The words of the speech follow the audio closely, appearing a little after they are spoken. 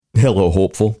Hello,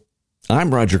 Hopeful.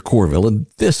 I'm Roger Corville, and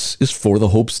this is For the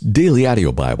Hope's Daily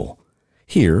Audio Bible.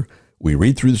 Here, we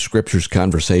read through the Scriptures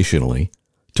conversationally,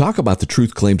 talk about the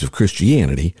truth claims of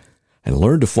Christianity, and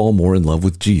learn to fall more in love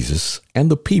with Jesus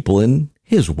and the people in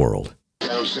His world.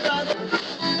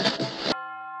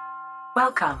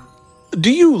 Welcome.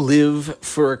 Do you live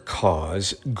for a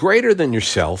cause greater than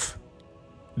yourself?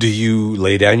 Do you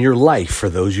lay down your life for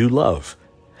those you love?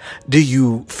 Do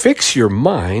you fix your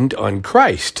mind on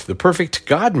Christ, the perfect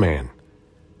God-man?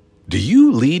 Do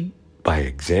you lead by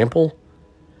example?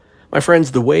 My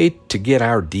friends, the way to get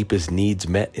our deepest needs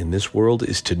met in this world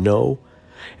is to know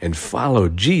and follow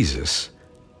Jesus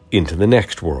into the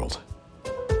next world.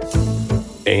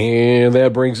 And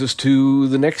that brings us to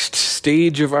the next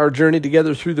stage of our journey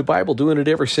together through the Bible, doing it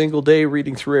every single day,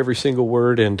 reading through every single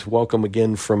word, and welcome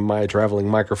again from my traveling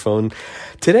microphone.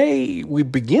 Today, we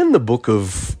begin the book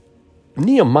of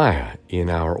Nehemiah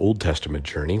in our Old Testament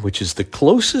journey, which is the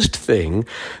closest thing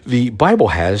the Bible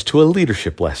has to a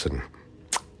leadership lesson,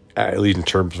 at least in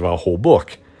terms of a whole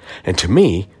book. And to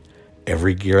me,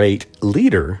 every great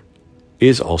leader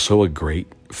is also a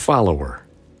great follower.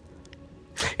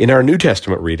 In our New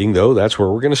Testament reading, though, that's where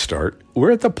we're going to start.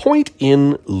 We're at the point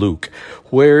in Luke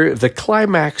where the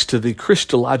climax to the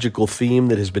Christological theme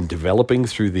that has been developing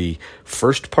through the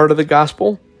first part of the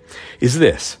gospel is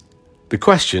this. The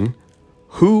question,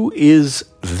 who is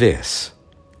this?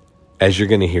 As you're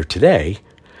going to hear today,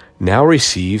 now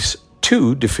receives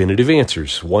two definitive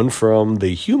answers, one from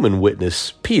the human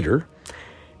witness, Peter,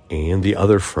 and the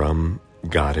other from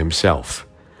God himself,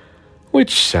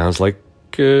 which sounds like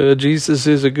Jesus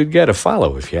is a good guy to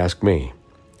follow, if you ask me.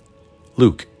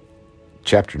 Luke,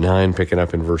 chapter 9, picking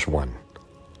up in verse 1.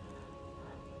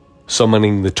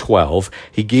 Summoning the 12,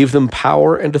 he gave them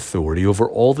power and authority over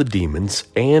all the demons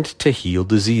and to heal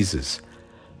diseases.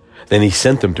 Then he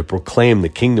sent them to proclaim the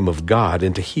kingdom of God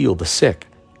and to heal the sick.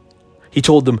 He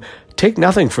told them, "Take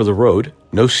nothing for the road,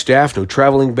 no staff, no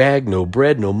traveling bag, no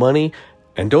bread, no money,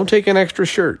 and don't take an extra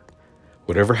shirt.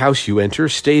 Whatever house you enter,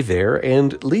 stay there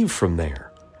and leave from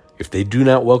there. If they do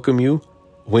not welcome you,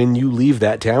 when you leave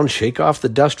that town, shake off the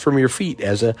dust from your feet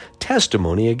as a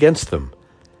testimony against them."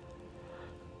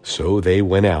 So they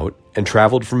went out and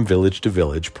traveled from village to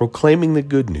village, proclaiming the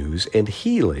good news and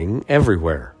healing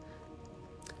everywhere.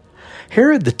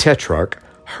 Herod the Tetrarch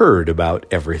heard about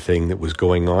everything that was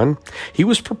going on. He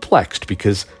was perplexed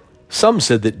because some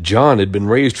said that John had been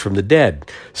raised from the dead.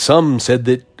 Some said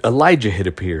that Elijah had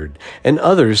appeared, and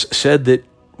others said that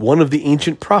one of the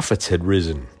ancient prophets had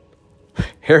risen.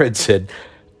 Herod said,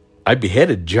 "I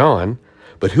beheaded John,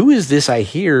 but who is this I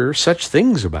hear such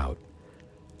things about?"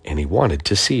 And he wanted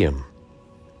to see him.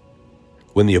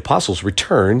 When the apostles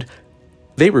returned,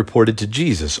 they reported to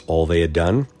Jesus all they had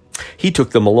done. He took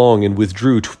them along and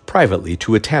withdrew privately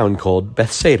to a town called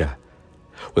Bethsaida.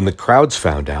 When the crowds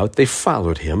found out, they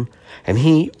followed him, and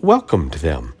he welcomed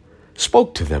them,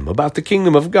 spoke to them about the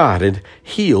kingdom of God, and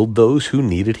healed those who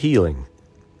needed healing.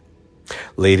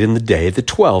 Late in the day, the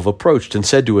 12 approached and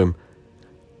said to him,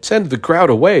 "Send the crowd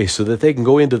away so that they can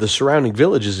go into the surrounding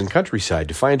villages and countryside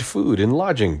to find food and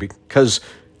lodging, because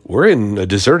we're in a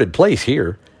deserted place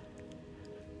here."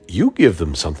 "You give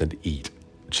them something to eat,"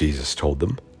 Jesus told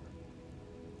them.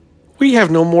 "We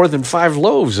have no more than 5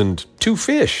 loaves and 2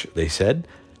 fish," they said,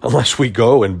 "unless we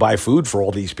go and buy food for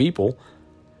all these people."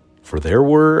 For there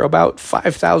were about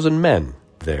 5,000 men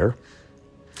there.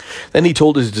 Then he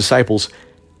told his disciples,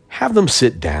 "Have them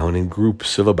sit down in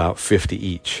groups of about 50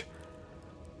 each."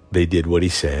 They did what he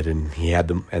said, and he had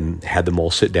them all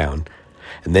sit down.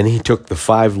 And then he took the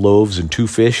 5 loaves and 2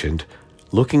 fish, and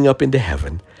looking up into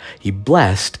heaven, he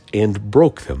blessed and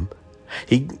broke them.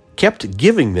 He kept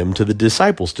giving them to the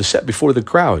disciples to set before the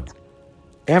crowd.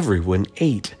 Everyone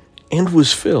ate and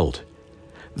was filled.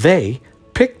 They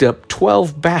picked up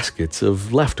 12 baskets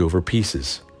of leftover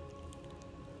pieces.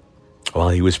 While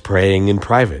he was praying in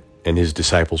private, and his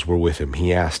disciples were with him,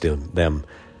 he asked them,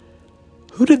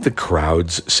 "Who did the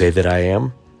crowds say that I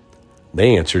am?"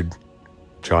 They answered,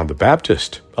 "John the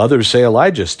Baptist. Others say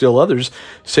Elijah. Still others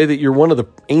say that you're one of the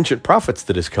ancient prophets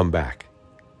that has come back."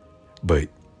 "But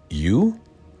you?"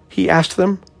 he asked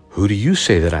them, "Who do you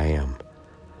say that I am?"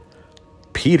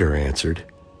 Peter answered,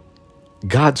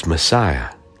 "God's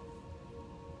Messiah."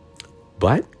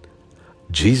 But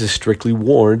Jesus strictly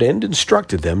warned and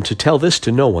instructed them to tell this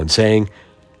to no one, saying,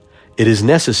 "It is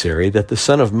necessary that the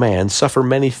Son of Man suffer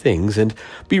many things and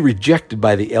be rejected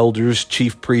by the elders,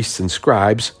 chief priests, and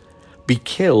scribes, be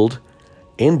killed,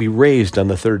 and be raised on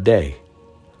the 3rd day."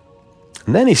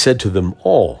 And then he said to them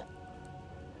all,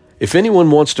 "If anyone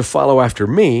wants to follow after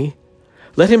me,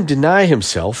 Let him deny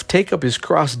himself, take up his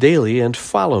cross daily, and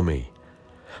follow me.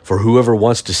 For whoever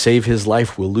wants to save his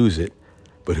life will lose it,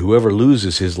 but whoever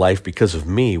loses his life because of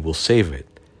me will save it.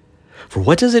 For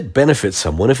what does it benefit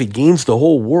someone if he gains the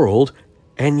whole world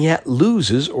and yet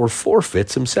loses or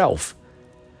forfeits himself?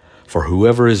 For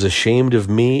whoever is ashamed of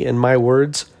me and my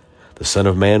words, the Son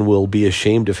of Man will be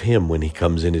ashamed of him when he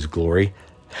comes in his glory,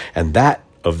 and that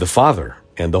of the Father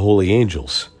and the holy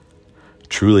angels.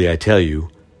 Truly I tell you,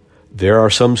 there are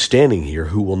some standing here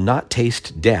who will not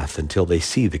taste death until they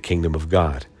see the kingdom of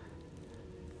God."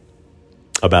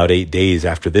 About 8 days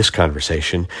after this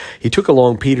conversation, he took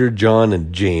along Peter, John,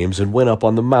 and James and went up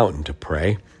on the mountain to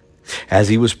pray. As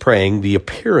he was praying, the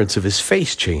appearance of his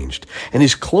face changed, and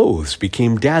his clothes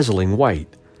became dazzling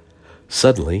white.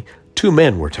 Suddenly, 2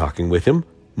 men were talking with him,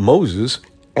 Moses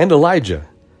and Elijah.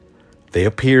 They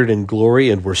appeared in glory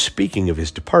and were speaking of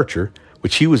his departure,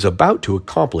 which he was about to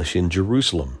accomplish in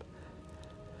Jerusalem.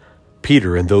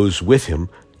 Peter and those with him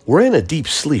were in a deep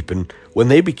sleep, and when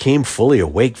they became fully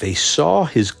awake, they saw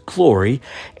his glory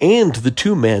and the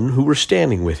 2 men who were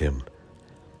standing with him.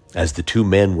 As the 2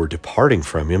 men were departing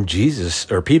from him,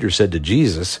 Peter said to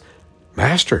Jesus,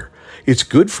 "Master, it's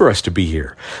good for us to be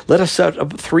here. Let us set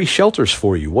up 3 shelters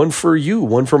for you, one for you,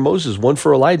 one for Moses, one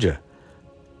for Elijah."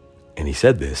 And he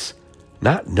said this,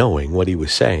 not knowing what he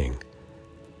was saying.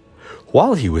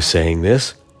 While he was saying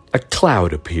this, a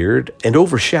cloud appeared and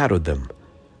overshadowed them.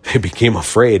 They became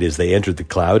afraid as they entered the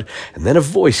cloud, and then a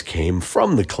voice came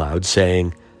from the cloud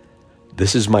saying,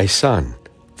 "This is my son,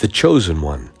 the chosen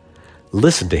one.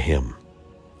 Listen to him."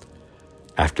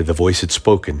 After the voice had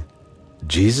spoken,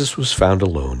 Jesus was found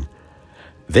alone.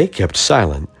 They kept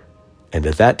silent, and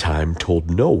at that time told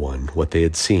no one what they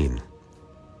had seen.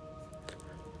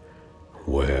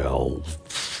 Well,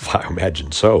 I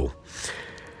imagine so.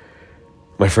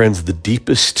 My friends,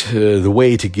 the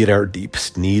way to get our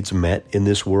deepest needs met in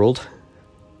this world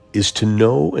is to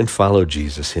know and follow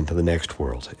Jesus into the next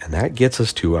world. And that gets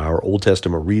us to our Old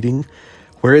Testament reading,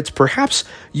 where it's perhaps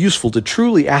useful to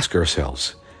truly ask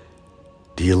ourselves,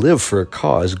 do you live for a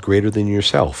cause greater than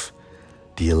yourself?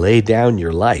 Do you lay down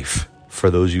your life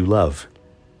for those you love?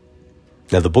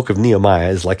 Now, the book of Nehemiah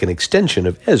is like an extension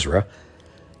of Ezra.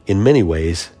 In many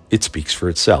ways, it speaks for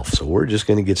itself. So we're just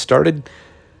going to get started.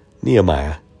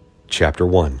 Nehemiah chapter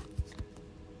 1.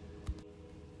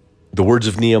 The words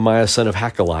of Nehemiah, son of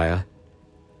Hakaliah.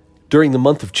 During the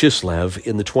month of Chislev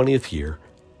in the 20th year,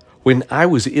 when I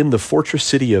was in the fortress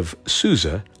city of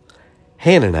Susa,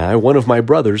 Hanani, one of my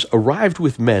brothers, arrived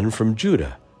with men from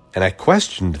Judah, and I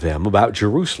questioned them about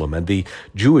Jerusalem and the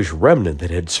Jewish remnant that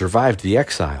had survived the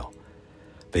exile.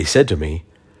 They said to me,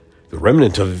 "The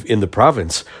remnant in the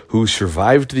province who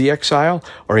survived the exile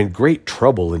are in great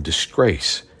trouble and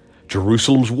disgrace.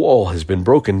 Jerusalem's wall has been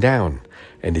broken down,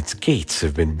 and its gates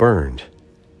have been burned."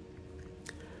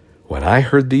 When I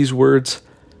heard these words,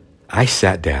 I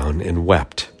sat down and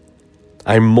wept.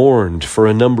 I mourned for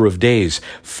a number of days,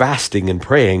 fasting and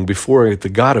praying before the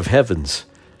God of heavens.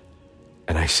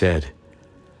 And I said,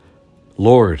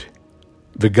 "Lord,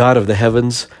 the God of the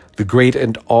heavens, the great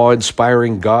and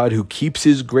awe-inspiring God who keeps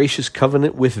his gracious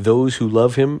covenant with those who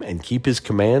love him and keep his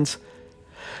commands,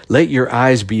 let your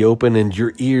eyes be open and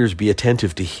your ears be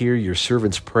attentive to hear your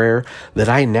servant's prayer, that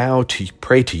I now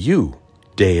pray to you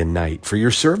day and night for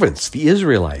your servants, the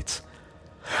Israelites.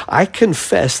 I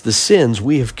confess the sins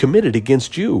we have committed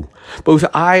against you. Both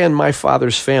I and my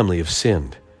father's family have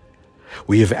sinned.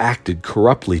 We have acted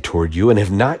corruptly toward you and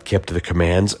have not kept the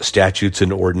commands, statutes,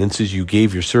 and ordinances you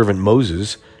gave your servant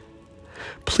Moses.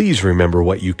 Please remember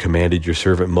what you commanded your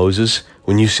servant Moses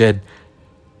when you said,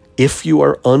 'If you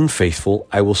are unfaithful,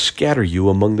 I will scatter you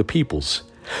among the peoples.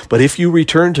 But if you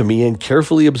return to me and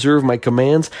carefully observe my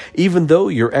commands, even though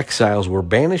your exiles were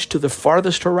banished to the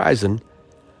farthest horizon,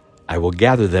 I will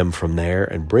gather them from there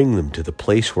and bring them to the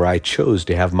place where I chose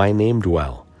to have my name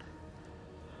dwell.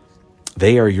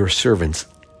 They are your servants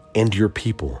and your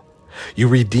people. You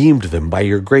redeemed them by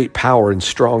your great power and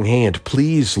strong hand.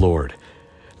 Please, Lord,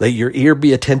 let your ear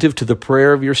be attentive to the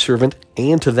prayer of your servant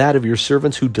and to that of your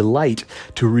servants who delight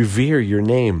to revere your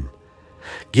name.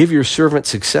 Give your servant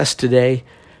success today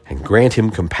and grant him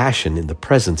compassion in the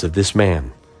presence of this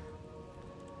man.'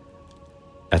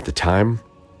 At the time,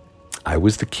 I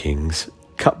was the king's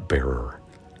cupbearer.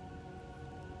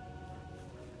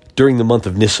 During the month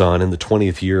of Nisan in the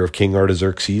 20th year of King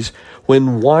Artaxerxes,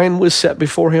 when wine was set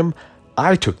before him,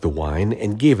 I took the wine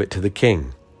and gave it to the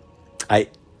king.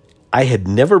 I had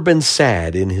never been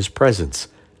sad in his presence.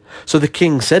 So the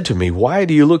king said to me, 'Why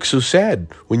do you look so sad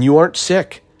when you aren't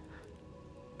sick?'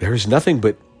 'There is nothing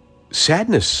but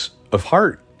sadness of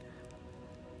heart.'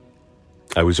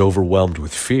 I was overwhelmed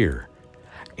with fear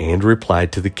and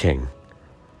replied to the king,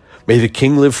 "May the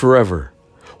king live forever.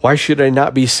 Why should I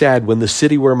not be sad when the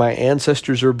city where my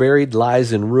ancestors are buried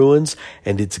lies in ruins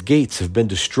and its gates have been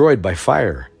destroyed by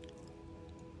fire?"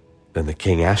 Then the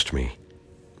king asked me,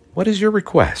 "What is your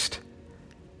request?"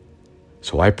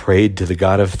 So I prayed to the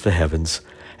God of the heavens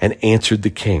and answered the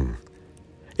king,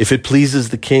 "If it pleases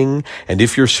the king, and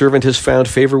if your servant has found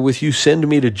favor with you, send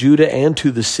me to Judah and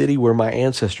to the city where my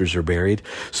ancestors are buried,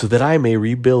 so that I may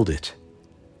rebuild it."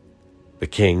 The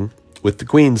king, with the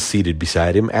queen seated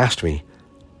beside him, asked me,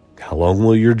 "How long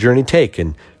will your journey take,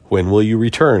 and when will you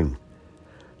return?"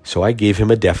 So I gave him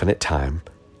a definite time,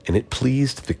 and it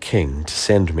pleased the king to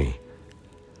send me.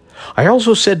 I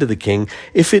also said to the king,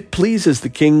 "If it pleases the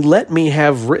king, let me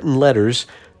have written letters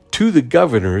to the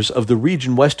governors of the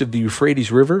region west of the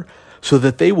Euphrates River, so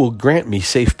that they will grant me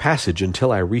safe passage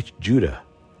until I reach Judah.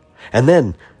 And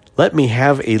then let me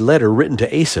have a letter written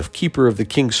to Asaph, keeper of the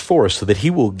king's forest, so that he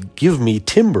will give me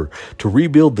timber to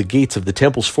rebuild the gates of the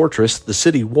temple's fortress, the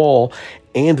city wall,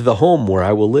 and the home where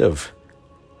I will live."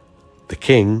 The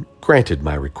king granted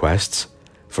my requests,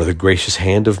 for the gracious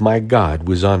hand of my God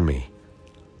was on me.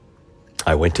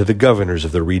 I went to the governors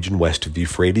of the region west of the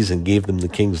Euphrates and gave them the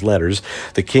king's letters.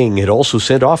 The king had also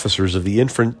sent officers of the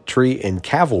infantry and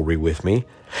cavalry with me.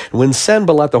 And when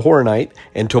Sanballat the Horonite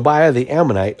and Tobiah the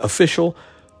Ammonite official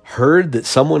heard that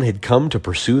someone had come to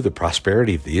pursue the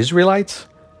prosperity of the Israelites,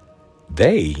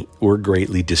 they were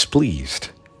greatly displeased.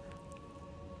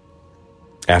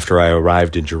 After I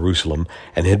arrived in Jerusalem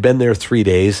and had been there 3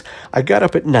 days, I got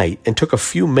up at night and took a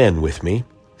few men with me.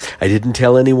 I didn't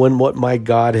tell anyone what my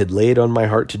God had laid on my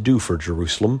heart to do for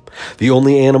Jerusalem. The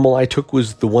only animal I took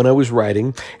was the one I was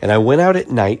riding, and I went out at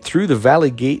night through the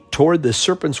valley gate toward the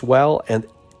Serpent's Well and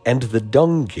the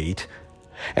Dung Gate,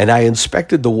 and I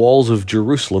inspected the walls of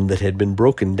Jerusalem that had been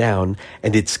broken down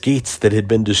and its gates that had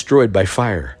been destroyed by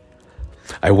fire.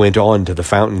 I went on to the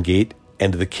Fountain Gate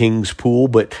and the King's Pool,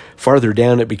 but farther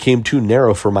down it became too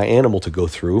narrow for my animal to go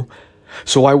through.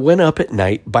 So I went up at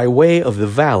night by way of the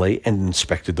valley and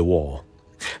inspected the wall.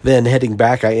 Then, heading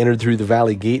back, I entered through the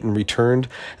valley gate and returned,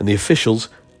 and the officials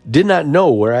did not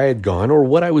know where I had gone or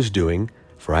what I was doing,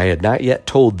 for I had not yet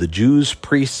told the Jews,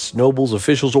 priests, nobles,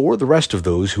 officials, or the rest of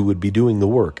those who would be doing the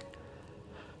work.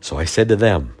 So I said to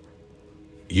them,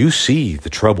 "You see the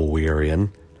trouble we are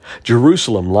in.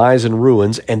 Jerusalem lies in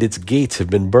ruins, and its gates have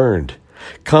been burned.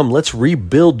 Come, let's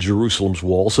rebuild Jerusalem's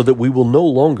wall so that we will no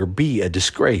longer be a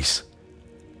disgrace."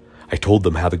 I told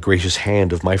them how the gracious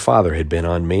hand of my father had been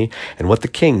on me and what the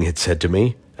king had said to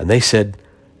me, and they said,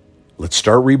 "Let's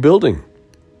start rebuilding."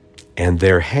 And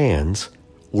their hands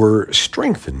were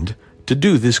strengthened to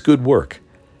do this good work.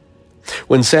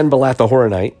 When Sanballat the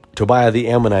Horonite, Tobiah the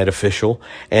Ammonite official,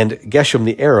 and Geshem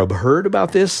the Arab heard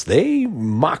about this, they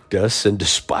mocked us and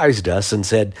despised us and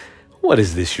said, "What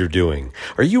is this you're doing?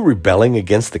 Are you rebelling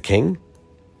against the king?"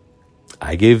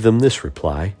 I gave them this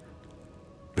reply: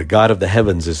 "The God of the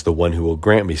heavens is the one who will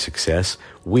grant me success.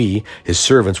 We, his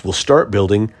servants, will start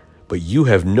building, but you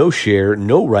have no share,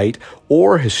 no right,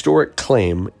 or historic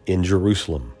claim in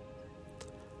Jerusalem."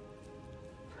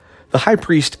 The high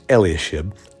priest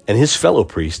Eliashib and his fellow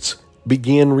priests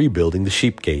began rebuilding the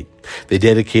sheep gate. They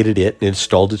dedicated it and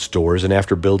installed its doors, and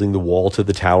after building the wall to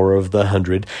the Tower of the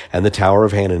 100 and the Tower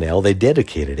of Hananel, they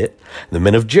dedicated it. The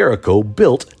men of Jericho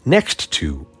built next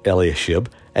to Eliashib,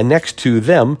 and next to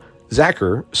them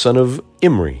Zachar, son of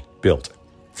Imri, built.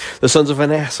 The sons of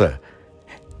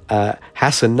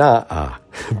Hassanah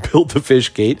built the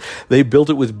fish gate. They built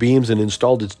it with beams and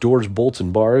installed its doors, bolts,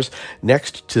 and bars.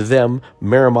 Next to them,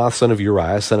 Meremoth, son of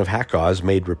Uriah, son of Hakkoz,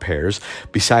 made repairs.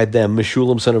 Beside them,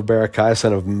 Meshullam, son of Berechiah,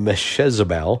 son of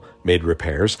Meshezabel, made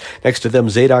repairs. Next to them,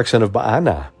 Zadok, son of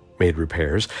Baanah, made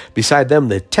repairs. Beside them,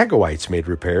 the Tekoites made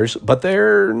repairs, but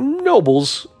their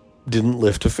nobles didn't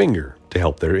lift a finger to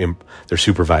help their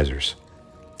supervisors.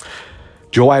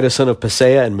 Joiada, son of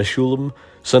Paseah, and Meshullam,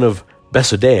 son of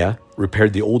Besodeiah,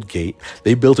 repaired the old gate.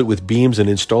 They built it with beams and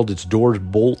installed its doors,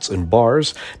 bolts, and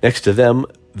bars. Next to them,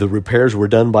 the repairs were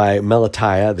done by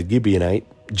Melatiah the Gibeonite,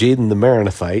 Jadon the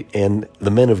Meronothite, and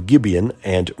the men of Gibeon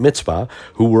and Mitzpah,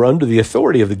 who were under the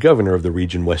authority of the governor of the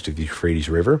region west of the Euphrates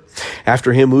River.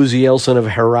 After him, Uzziel, son of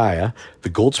Hariah, the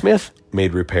goldsmith,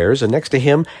 made repairs, and next to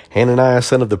him, Hananiah,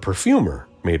 son of the perfumer,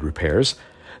 made repairs.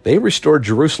 They restored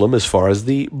Jerusalem as far as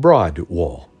the broad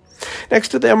wall. Next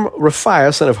to them,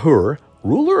 Raphiah, son of Hur,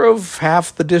 ruler of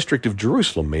half the district of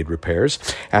Jerusalem, made repairs.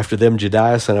 After them,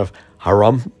 Jediah, son of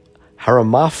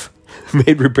Haramath,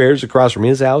 made repairs across from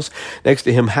his house. Next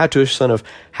to him, Hattush, son of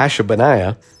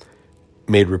Hashabaniah,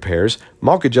 made repairs.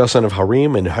 Malchijah, son of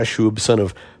Harim, and Hashub, son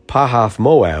of Pahath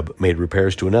Moab made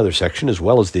repairs to another section, as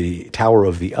well as the Tower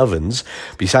of the Ovens.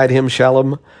 Beside him,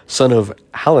 Shallum, son of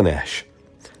Halanash,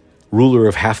 ruler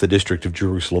of half the district of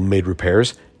Jerusalem, made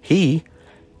repairs, he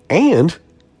and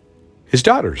his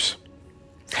daughters.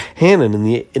 Hanan and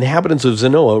the inhabitants of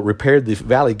Zanoah repaired the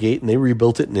valley gate, and they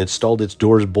rebuilt it and installed its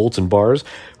doors, bolts, and bars,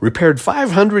 repaired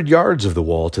 500 yards of the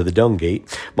wall to the dung gate.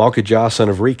 Malchijah, son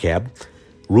of Rechab,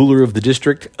 ruler of the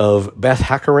district of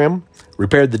Beth-Hakerem,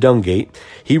 repaired the dung gate.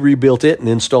 He rebuilt it and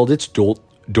installed its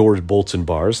doors, bolts, and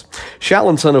bars.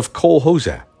 Shallum, son of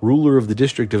Kol-Hoseh, ruler of the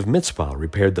district of Mitzpah,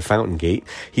 repaired the fountain gate.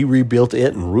 He rebuilt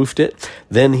it and roofed it.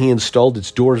 Then he installed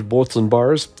its doors, bolts, and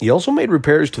bars. He also made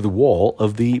repairs to the wall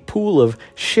of the pool of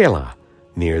Shelah,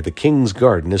 near the king's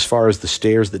garden, as far as the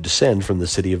stairs that descend from the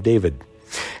city of David.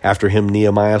 After him,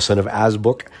 Nehemiah, son of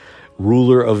Azbuk,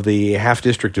 ruler of the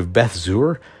half-district of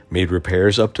Beth-zur, made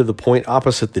repairs up to the point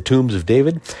opposite the tombs of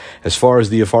David, as far as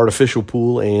the artificial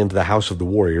pool and the house of the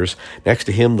warriors. Next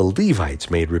to him, the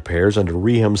Levites made repairs under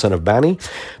Rehem, son of Bani.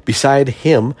 Beside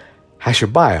him,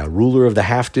 Hashabiah, ruler of the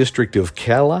half-district of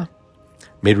Keilah,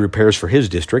 made repairs for his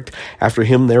district. After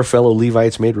him, their fellow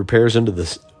Levites made repairs under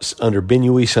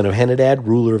Binnui, son of Henadad,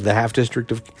 ruler of the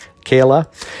half-district of Keilah.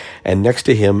 And next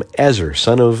to him, Ezer,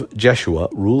 son of Jeshua,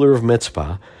 ruler of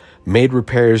Mitzpah, made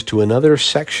repairs to another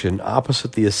section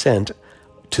opposite the ascent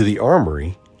to the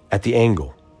armory at the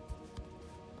angle.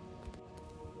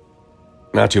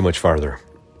 Not too much farther.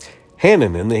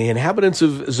 Hanan and the inhabitants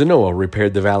of Zanoah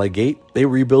repaired the valley gate. They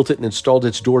rebuilt it and installed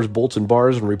its doors, bolts, and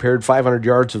bars, and repaired 500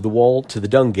 yards of the wall to the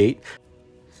dung gate.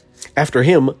 After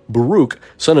him, Baruch,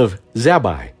 son of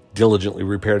Zabbai, diligently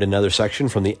repaired another section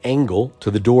from the angle to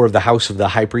the door of the house of the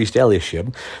high priest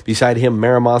Eliashib. Beside him,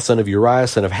 Meremoth, son of Uriah,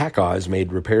 son of Hakkoz,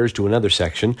 made repairs to another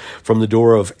section from the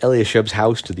door of Eliashib's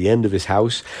house to the end of his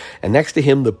house. And next to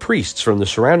him, the priests from the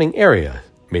surrounding area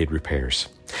made repairs.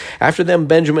 After them,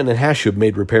 Benjamin and Hashub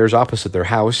made repairs opposite their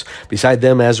house. Beside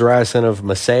them, Azariah, son of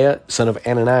Maaseiah, son of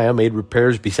Ananiah, made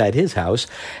repairs beside his house.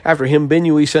 After him,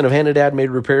 Binnui, son of Henadad, made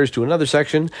repairs to another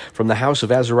section from the house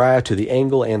of Azariah to the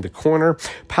angle and the corner.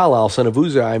 Palal, son of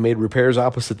Uzai, made repairs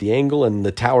opposite the angle and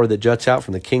the tower that juts out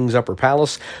from the king's upper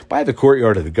palace by the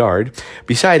courtyard of the guard.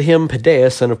 Beside him, Pedaiah,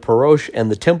 son of Parosh,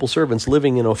 and the temple servants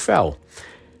living in Ophel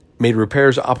made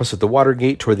repairs opposite the water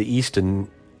gate toward the east and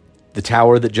the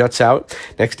tower that juts out.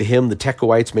 Next to him, the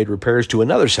Tekoites made repairs to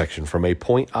another section from a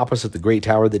point opposite the great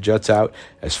tower that juts out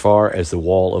as far as the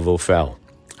wall of Ophel.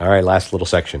 All right, last little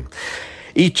section.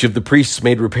 Each of the priests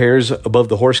made repairs above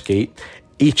the horse gate,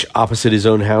 each opposite his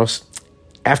own house.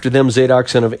 After them, Zadok,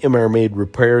 son of Immer, made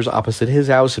repairs opposite his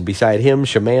house, and beside him,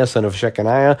 Shemaiah, son of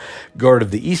Shechaniah, guard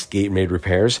of the east gate, made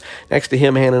repairs. Next to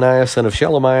him, Hananiah, son of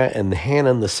Shelemiah, and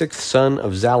Hanan, the sixth son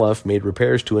of Zalaph, made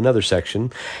repairs to another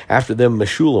section. After them,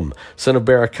 Meshullam, son of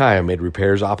Berechiah, made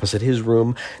repairs opposite his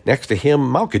room. Next to him,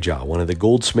 Malchijah, one of the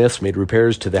goldsmiths, made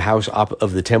repairs to the house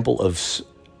of the temple of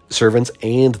servants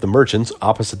and the merchants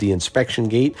opposite the inspection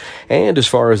gate, and as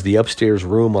far as the upstairs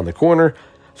room on the corner.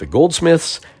 The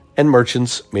goldsmiths and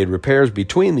merchants made repairs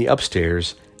between the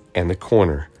upstairs and the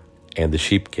corner and the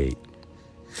sheep gate.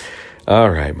 All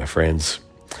right, my friends.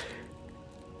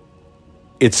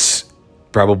 It's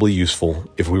probably useful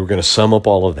if we were going to sum up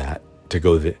all of that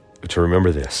to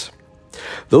remember this.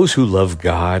 Those who love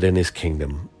God and his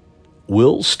kingdom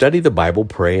will study the Bible,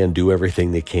 pray, and do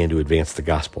everything they can to advance the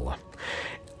gospel,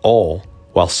 all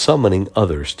while summoning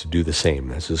others to do the same.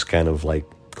 This is kind of like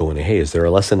going, hey, is there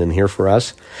a lesson in here for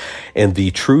us? And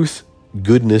the truth,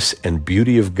 goodness, and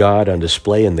beauty of God on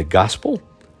display in the gospel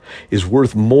is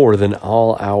worth more than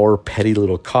all our petty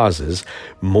little causes,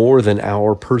 more than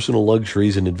our personal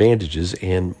luxuries and advantages,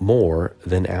 and more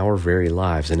than our very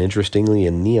lives. And interestingly,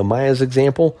 in Nehemiah's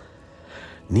example,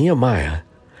 Nehemiah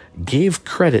gave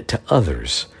credit to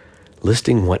others,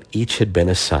 listing what each had been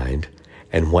assigned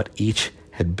and what each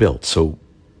had built. So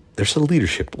there's a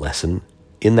leadership lesson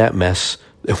in that mess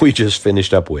that we just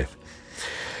finished up with.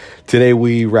 Today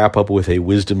we wrap up with a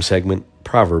wisdom segment,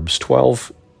 Proverbs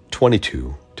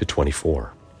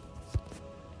 12:22-24.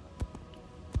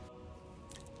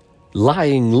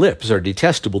 Lying lips are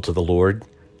detestable to the Lord,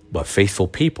 but faithful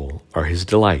people are his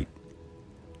delight.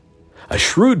 A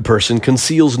shrewd person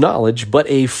conceals knowledge, but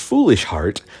a foolish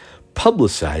heart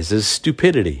publicizes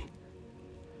stupidity.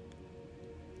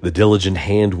 The diligent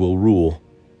hand will rule,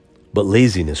 but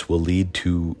laziness will lead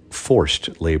to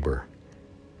forced labor.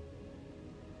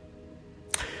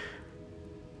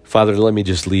 Father, let me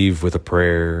just leave with a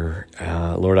prayer.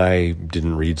 Lord, I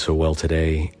didn't read so well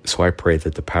today, so I pray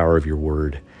that the power of your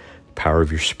word, the power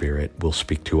of your spirit will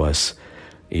speak to us,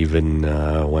 even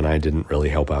when I didn't really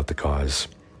help out the cause.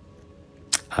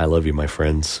 I love you, my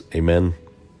friends. Amen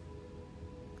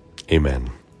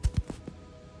Amen.